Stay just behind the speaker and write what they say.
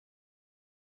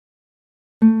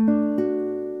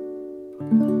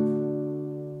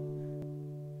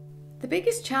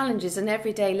biggest challenges in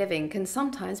everyday living can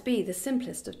sometimes be the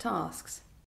simplest of tasks.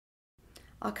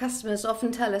 Our customers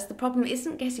often tell us the problem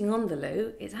isn't getting on the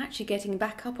loo, it's actually getting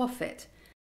back up off it.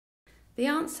 The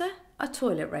answer? A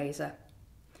toilet razor.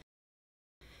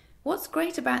 What's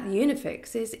great about the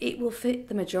Unifix is it will fit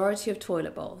the majority of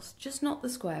toilet bowls, just not the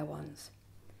square ones.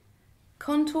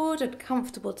 Contoured and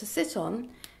comfortable to sit on,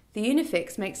 the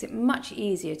Unifix makes it much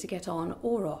easier to get on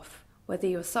or off, whether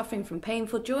you're suffering from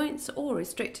painful joints or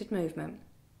restricted movement.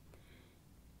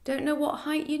 Don't know what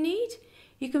height you need?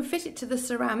 You can fit it to the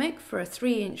ceramic for a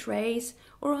 3-inch raise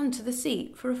or onto the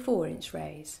seat for a 4-inch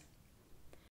raise.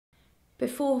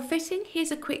 Before fitting,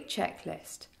 here's a quick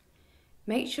checklist.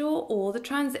 Make sure all the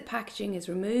transit packaging is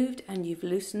removed and you've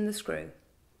loosened the screw.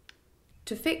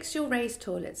 To fix your raised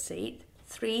toilet seat,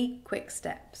 3 quick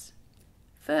steps.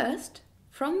 First,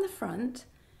 from the front,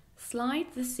 slide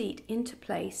the seat into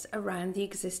place around the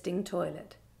existing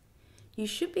toilet. You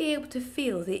should be able to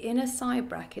feel the inner side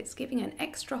brackets giving an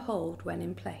extra hold when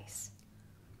in place.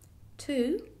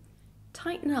 2,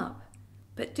 tighten up,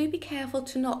 but do be careful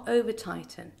to not over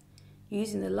tighten,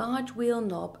 using the large wheel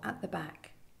knob at the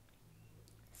back.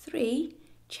 3,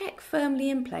 check firmly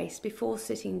in place before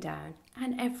sitting down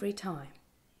and every time.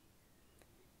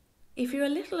 If you're a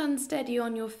little unsteady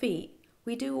on your feet,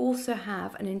 we do also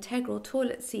have an integral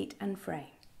toilet seat and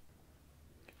frame.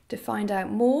 To find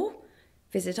out more,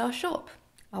 visit our shop.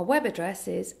 Our web address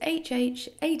is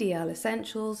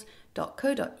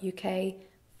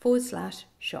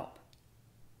hhadlessentials.co.uk/shop.